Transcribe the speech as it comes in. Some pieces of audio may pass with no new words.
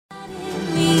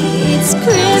It's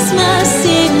Christmas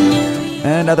in New York.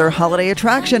 Another holiday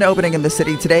attraction opening in the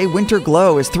city today. Winter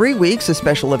Glow is 3 weeks of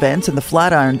special events in the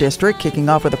Flatiron District, kicking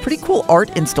off with a pretty cool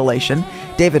art installation.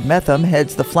 David Metham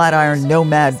heads the Flatiron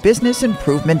Nomad Business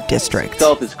Improvement District.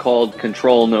 Itself is called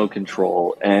Control No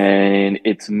Control, and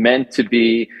it's meant to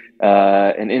be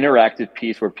an interactive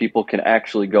piece where people can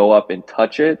actually go up and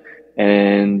touch it.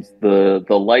 And the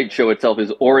light show itself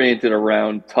is oriented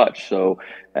around touch. So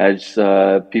as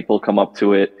people come up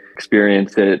to it,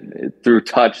 experience it through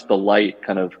touch, the light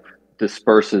kind of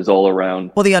disperses all around.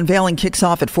 Well, the unveiling kicks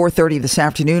off at 4:30 this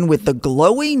afternoon with the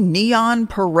glowing neon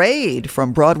parade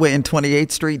from Broadway and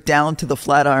 28th Street down to the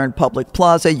Flatiron Public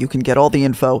Plaza. You can get all the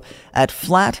info at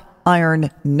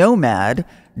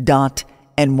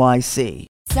flatironnomad.nyc.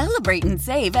 Celebrate and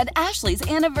save at Ashley's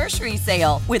Anniversary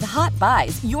Sale. With Hot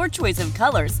Buys, your choice of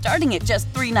colors starting at just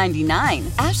 $3.99.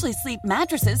 Ashley Sleep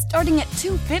mattresses starting at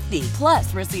 $2.50.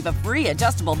 Plus, receive a free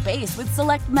adjustable base with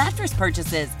select mattress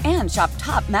purchases. And shop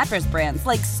top mattress brands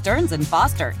like Stearns &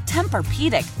 Foster,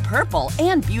 Tempur-Pedic, Purple,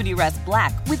 and Beautyrest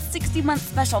Black with 60-month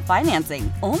special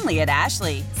financing. Only at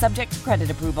Ashley. Subject to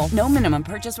credit approval. No minimum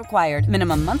purchase required.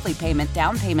 Minimum monthly payment,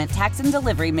 down payment, tax, and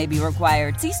delivery may be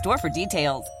required. See store for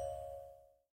details.